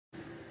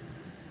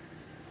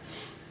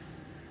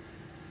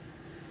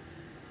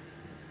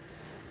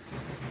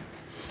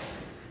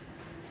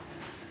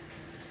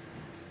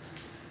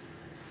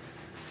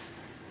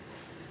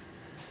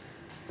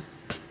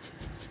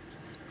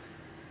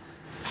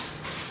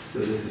So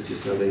this is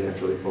just how they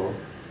naturally fall?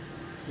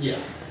 Yeah.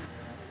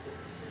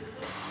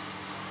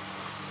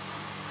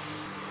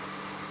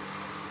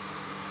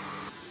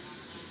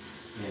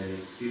 And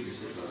keep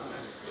yourself on.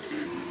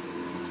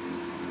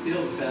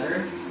 Feels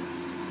better.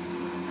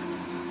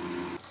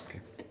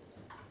 Okay.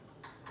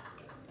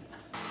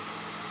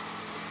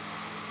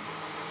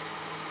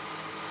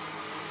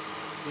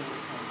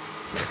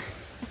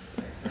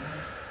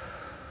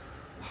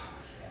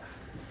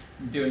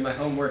 I'm doing my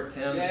homework,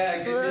 Tim.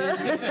 Yeah, good.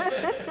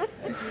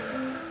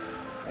 Excellent.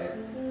 Okay.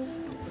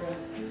 Deep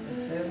breath.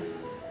 Exhale.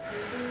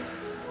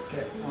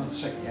 Okay,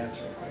 let's check the abs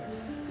real quick.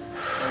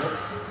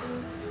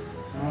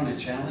 I want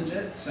to challenge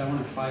it, so I want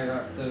to fire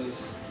up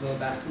those low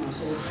back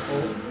muscles.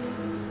 Hold.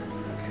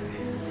 Okay.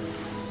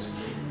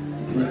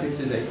 Can you fix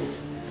his ankles?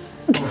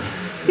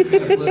 Oh, we've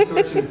got a blood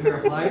torch and a pair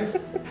of pliers.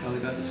 Belly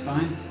button,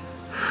 spine.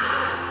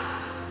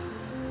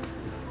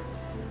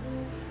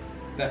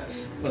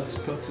 Let's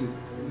put some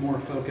more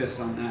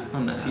focus on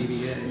that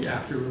TBA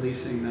after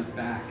releasing the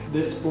back.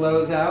 This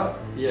blows out.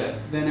 Yeah.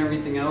 Then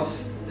everything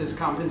else is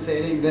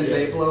compensating. Then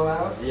they blow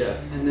out. Yeah.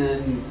 And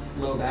then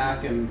low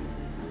back and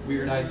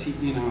weird IT,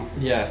 you know.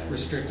 Yeah.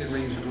 Restricted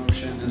range of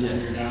motion, and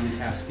then you're down the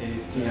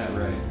cascade. Yeah.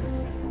 Right.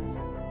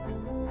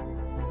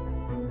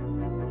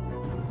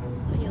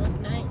 You look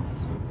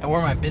nice. I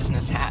wore my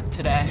business hat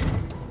today.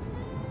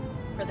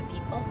 For the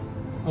people?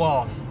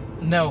 Well,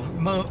 no,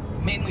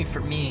 mainly for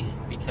me,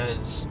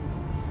 because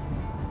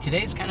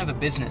today's kind of a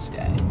business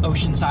day.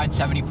 Oceanside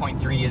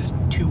 70.3 is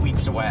 2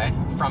 weeks away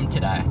from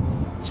today.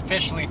 It's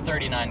officially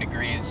 39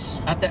 degrees.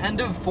 At the end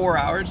of 4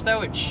 hours,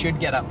 though, it should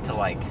get up to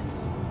like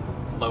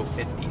low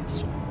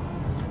 50s.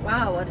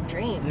 Wow, what a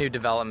dream. New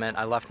development,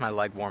 I left my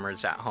leg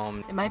warmers at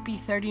home. It might be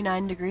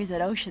 39 degrees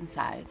at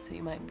Oceanside, so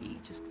you might be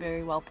just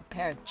very well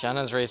prepared.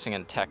 Jenna's racing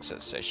in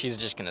Texas, so she's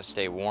just gonna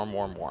stay warm,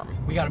 warm, warm.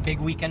 We got a big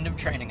weekend of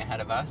training ahead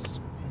of us.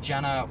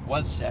 Jenna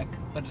was sick,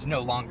 but is no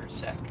longer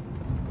sick.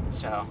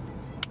 So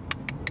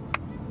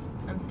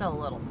I'm still a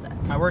little sick.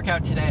 my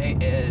workout today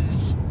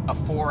is a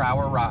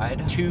 4-hour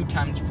ride, 2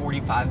 times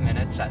 45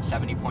 minutes at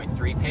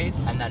 70.3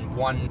 pace, and then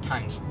 1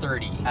 times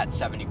 30 at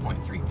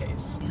 70.3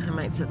 pace. I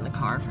might sit in the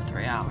car for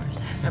 3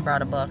 hours. I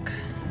brought a book.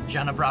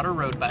 Jenna brought a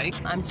road bike.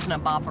 I'm just gonna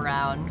bop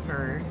around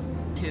for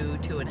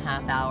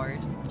 2.5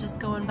 hours, just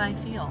going by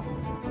feel.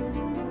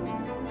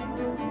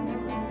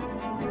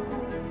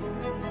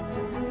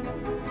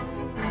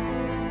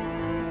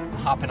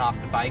 Hopping off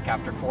the bike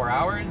after 4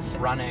 hours,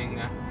 running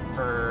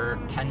for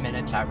 10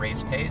 minutes at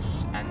race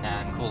pace, and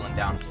then cooling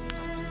down.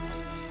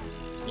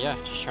 Yeah,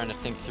 just trying to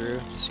think through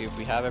to see if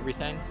we have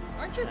everything.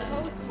 Aren't your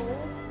toes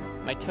cold?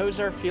 My toes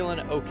are feeling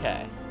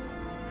okay.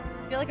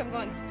 I feel like I'm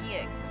going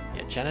skiing.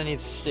 Yeah, Jenna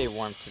needs to stay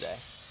warm today.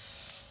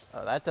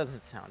 Oh, that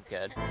doesn't sound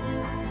good.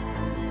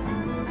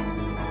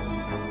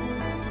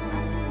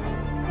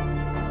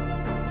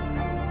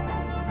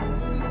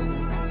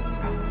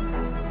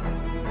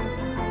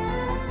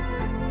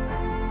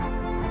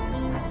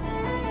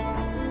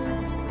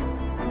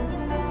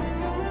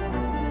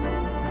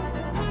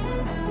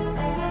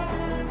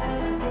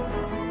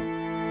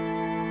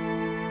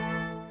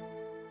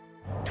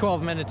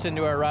 12 minutes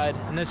into our ride,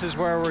 and this is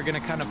where we're gonna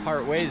kind of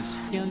part ways.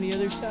 See on the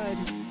other side.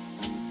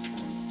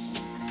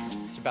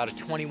 It's about a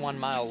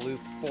 21-mile loop,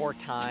 4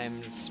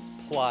 times,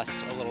 plus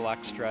a little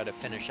extra to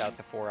finish out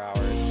the 4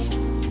 hours.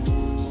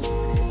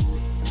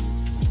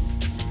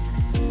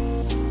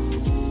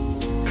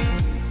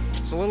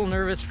 So a little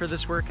nervous for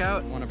this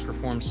workout. I want to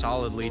perform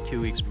solidly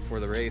 2 weeks before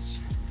the race.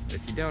 But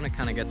if you don't, it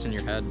kind of gets in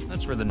your head.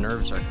 That's where the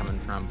nerves are coming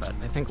from, but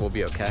I think we'll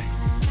be okay.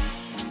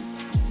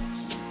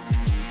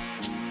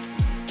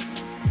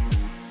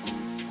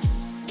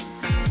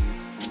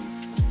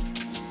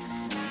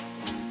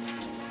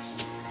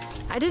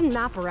 I didn't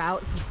map a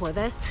route before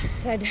this,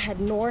 so I'd head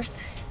north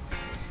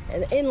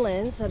and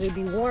inland so that it'd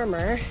be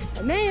warmer.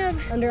 I may have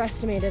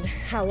underestimated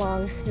how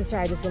long this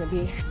ride is gonna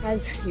be,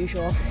 as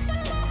usual.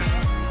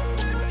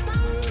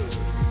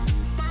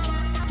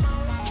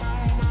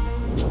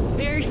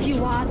 Very few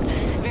watts,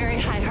 very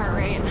high heart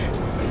rate.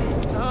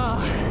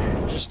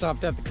 Oh. Just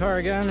stopped at the car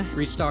again,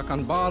 restock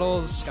on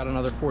bottles, got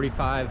another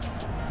 45,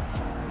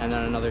 and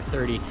then another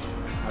 30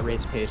 at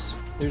race pace.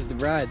 There's the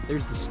ride,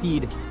 there's the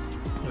steed.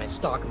 My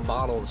stock of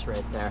bottles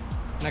right there.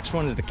 Next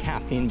one is the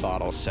caffeine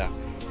bottle, so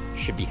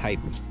should be hype.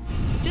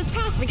 Just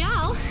past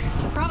Miguel.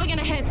 Probably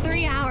gonna hit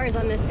 3 hours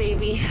on this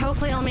baby.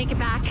 Hopefully I'll make it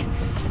back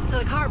to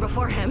the car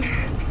before him.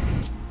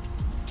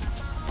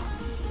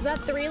 Is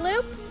that 3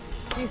 loops?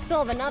 Do you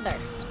still have another?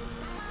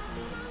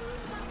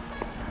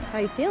 How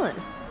you feeling?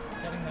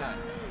 Getting that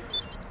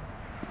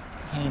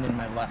pain in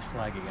my left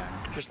leg again.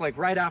 Just like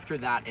right after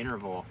that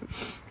interval,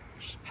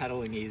 just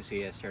pedaling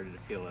easy, I started to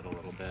feel it a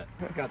little bit.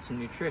 Got some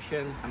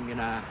nutrition. I'm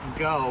gonna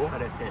go,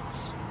 but if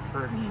it's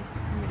hurting,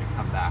 I'm gonna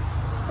come back.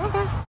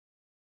 Okay.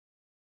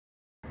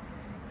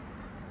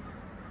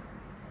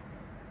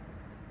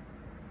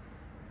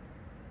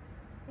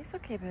 It's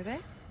okay, baby.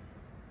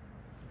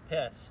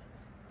 Pissed.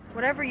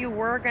 Whatever you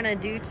were gonna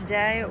do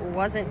today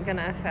wasn't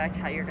gonna affect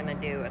how you're gonna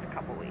do in a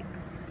couple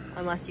weeks.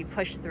 Unless you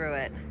push through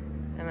it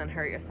and then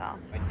hurt yourself?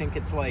 I think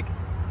it's like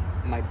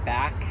my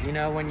back. You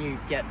know, when you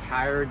get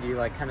tired, you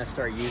like kind of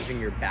start using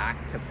your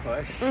back to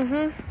push.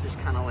 Just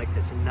kind of like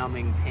this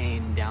numbing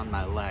pain down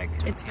my leg.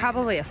 It's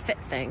probably a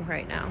fit thing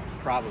right now.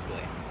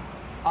 Probably.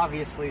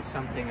 Obviously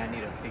something I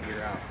need to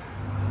figure out.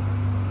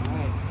 All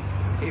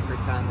right, taper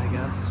time, I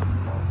guess.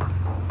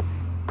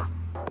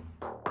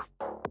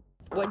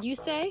 What'd you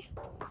say?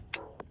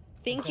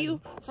 Thank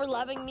you for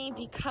loving me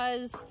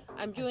because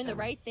I'm doing the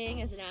right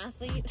thing as an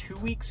athlete. 2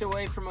 weeks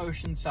away from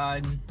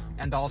Oceanside,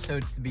 and also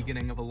it's the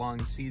beginning of a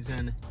long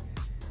season.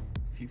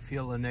 If you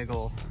feel a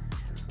niggle,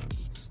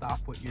 stop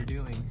what you're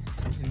doing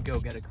and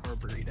go get a car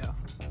burrito.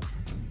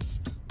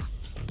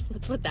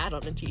 Let's put that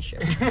on a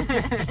t-shirt.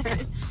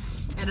 It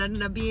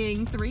ended up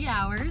being 3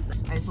 hours.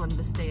 I just wanted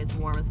to stay as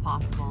warm as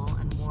possible,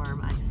 and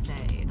warm I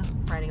stayed.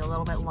 Riding a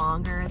little bit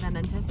longer than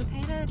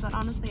anticipated, but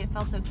honestly it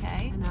felt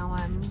okay. And now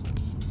I'm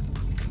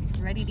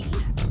ready to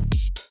eat.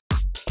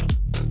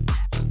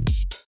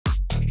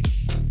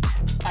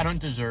 I don't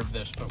deserve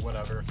this, but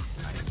whatever.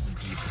 Nice and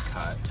deep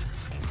cut.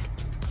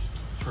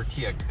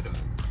 Tortilla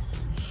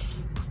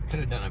could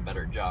have done a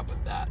better job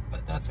with that,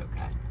 but that's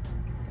okay.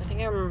 I think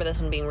I remember this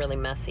one being really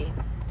messy.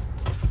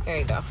 There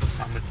you go.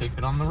 Time to take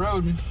it on the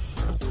road.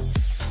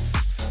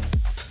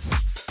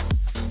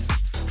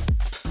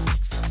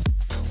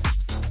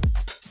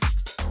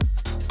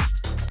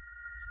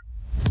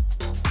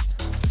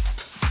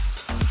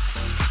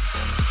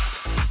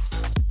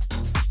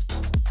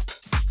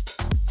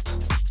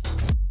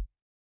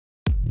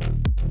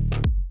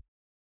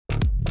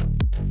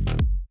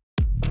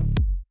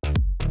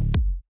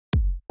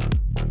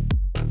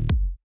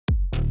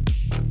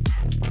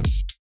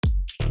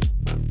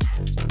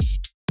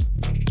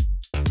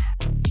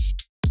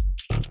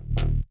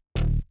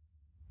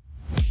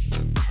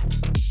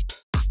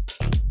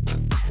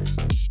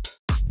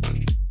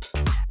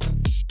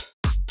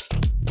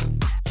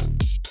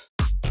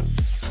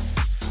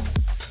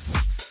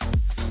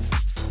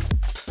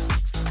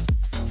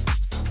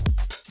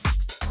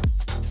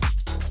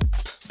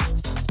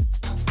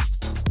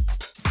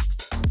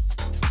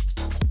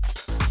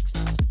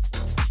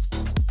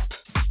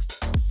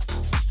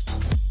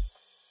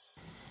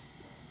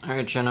 All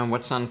right, Jenna,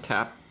 what's on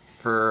tap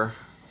for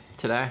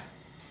today?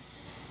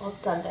 Well,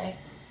 it's Sunday.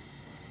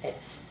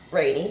 It's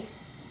rainy,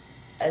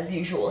 as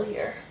usual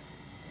here.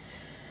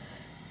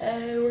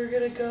 And we're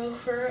gonna go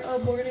for a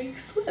morning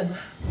swim.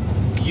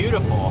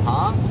 Beautiful,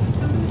 huh?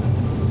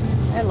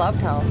 I love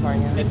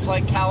California. It's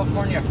like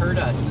California heard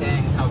us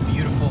saying how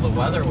beautiful the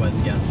weather was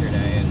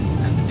yesterday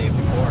and the day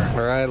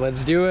before. All right,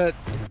 let's do it.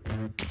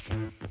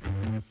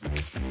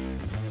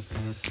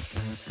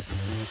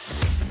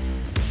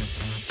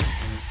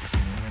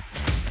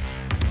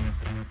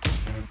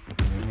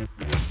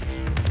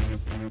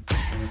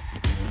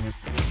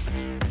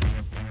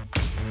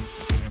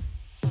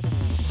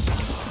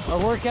 Our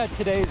workout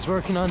today is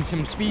working on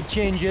some speed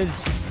changes.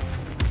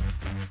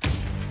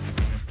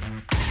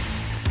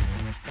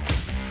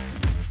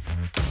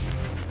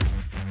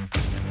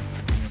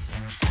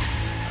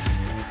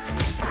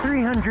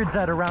 .300s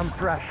at around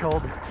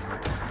threshold,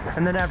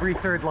 and then every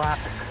third lap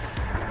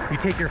you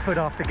take your foot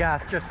off the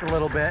gas just a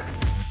little bit.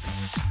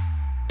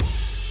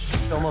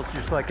 It's almost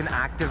just like an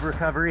active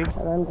recovery.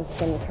 And I'm just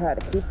gonna try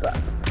to keep up.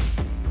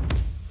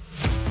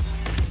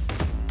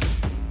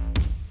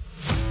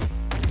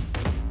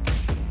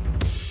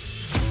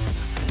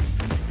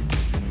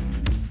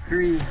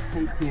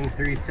 318,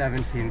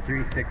 317,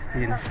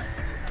 316,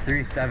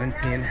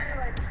 317,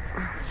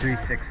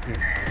 316.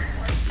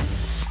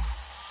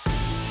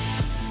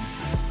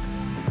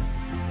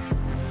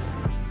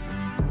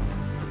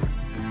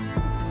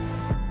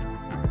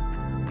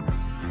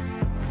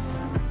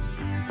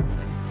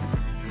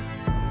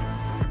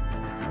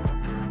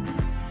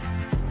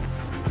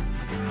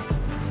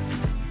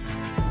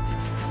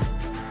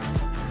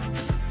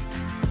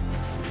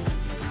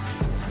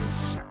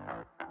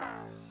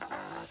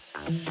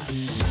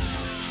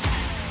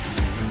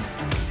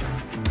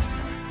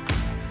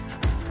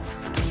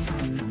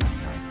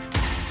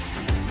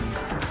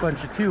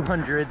 Bunch of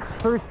 200s.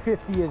 First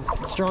 50 is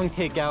strong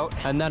takeout,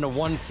 and then a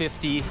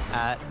 150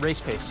 at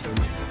race pace.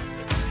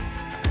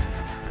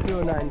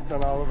 209s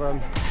on all of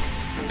them.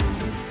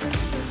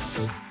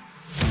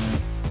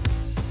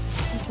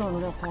 I'm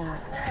going real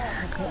fast.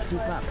 I can't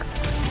keep up.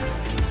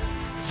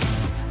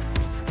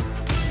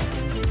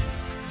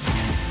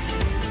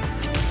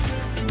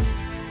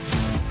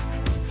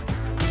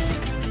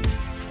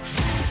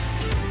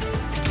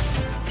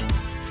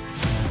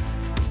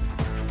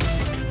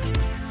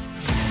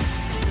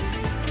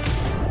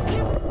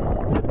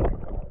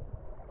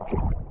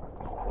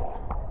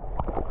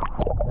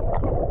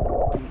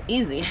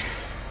 Easy,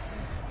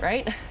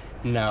 right?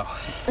 No.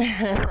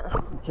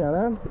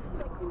 Jenna,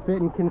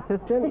 fit and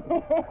consistent?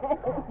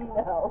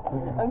 No,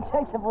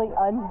 objectively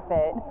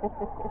unfit.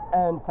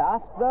 And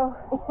fast though?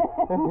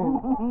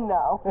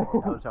 No.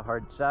 That was a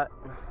hard set.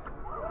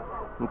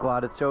 I'm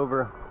glad it's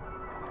over.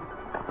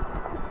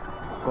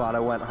 Glad I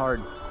went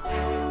hard.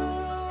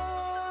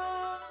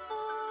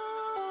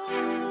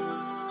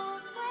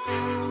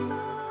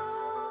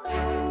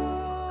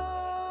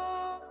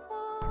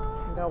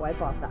 gotta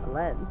wipe off that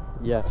lens.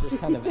 Yeah, it just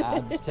kind of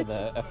adds to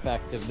the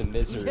effect of the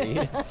misery.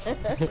 I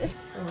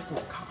want some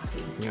more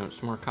coffee. You want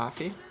some more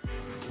coffee?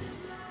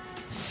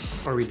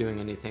 Are we doing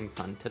anything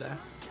fun today?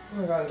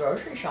 We're going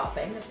grocery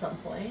shopping at some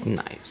point.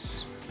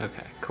 Nice.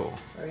 Okay, cool.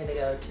 We're gonna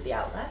go to the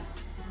outlet.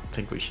 I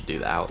think we should do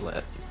the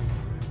outlet.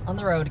 On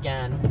the road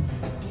again.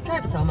 We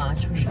drive so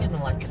much. We should get an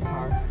electric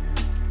car.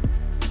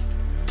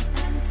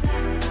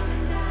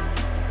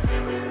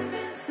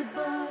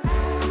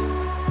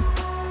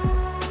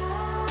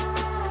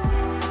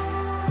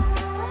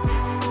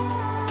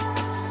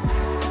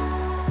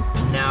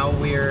 Now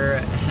we're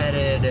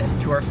headed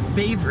to our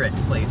favorite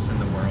place in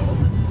the world.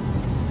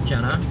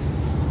 Jenna?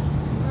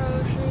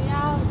 Grocery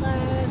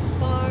outlet,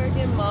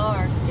 bargain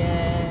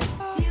market.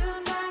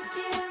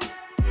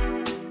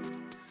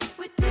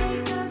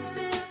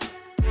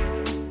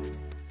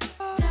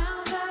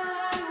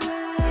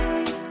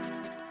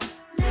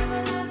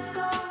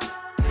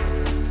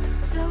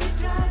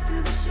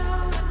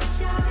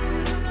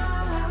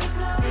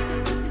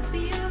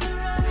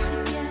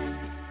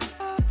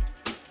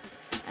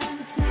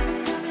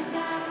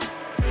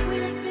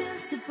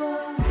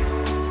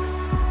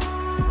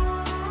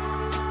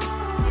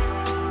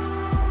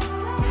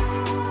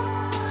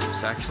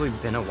 It's actually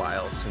been a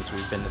while since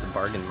we've been to the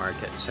bargain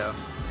market, so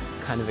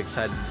kind of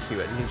excited to see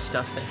what new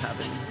stuff they have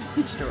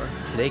in store.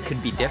 Today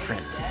could be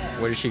different.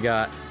 What does she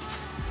got?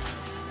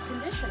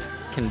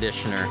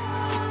 Conditioner.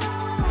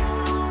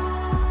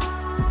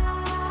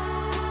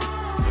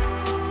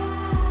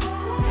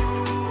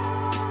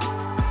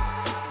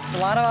 It's a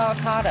lot of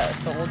avocados,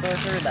 so we'll go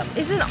through them.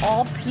 Isn't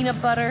all peanut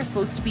butter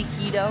supposed to be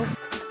keto?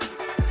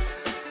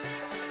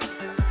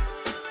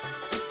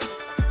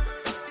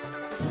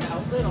 The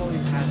outlet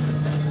always has the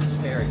best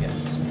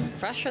asparagus.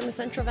 Fresh from the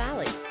Central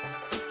Valley.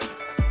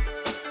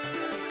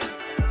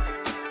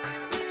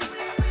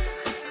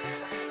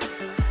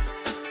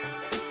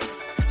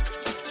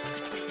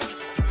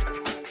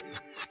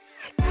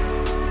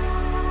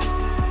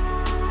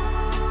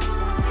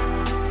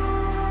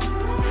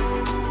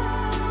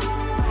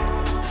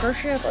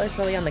 Grocery outlet is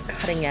really on the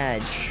cutting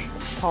edge.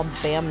 It's called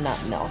Bam Nut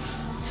Milk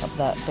of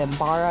the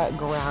Bambara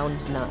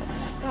ground nut.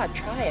 God,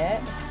 try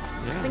it.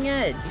 Yeah. Cutting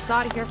edge. You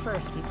saw it here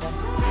first, people.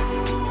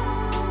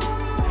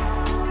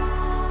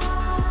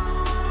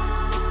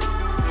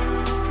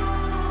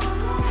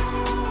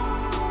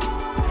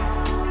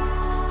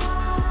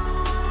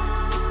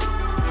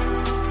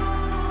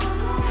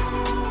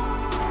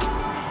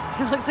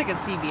 It looks like a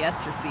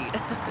CVS receipt.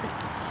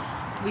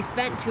 We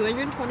spent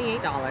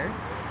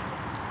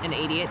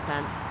 $228.88.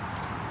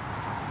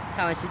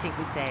 How much do you think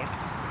we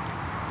saved?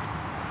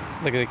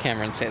 Look at the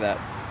camera and say that.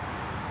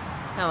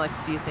 How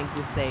much do you think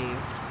we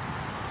saved?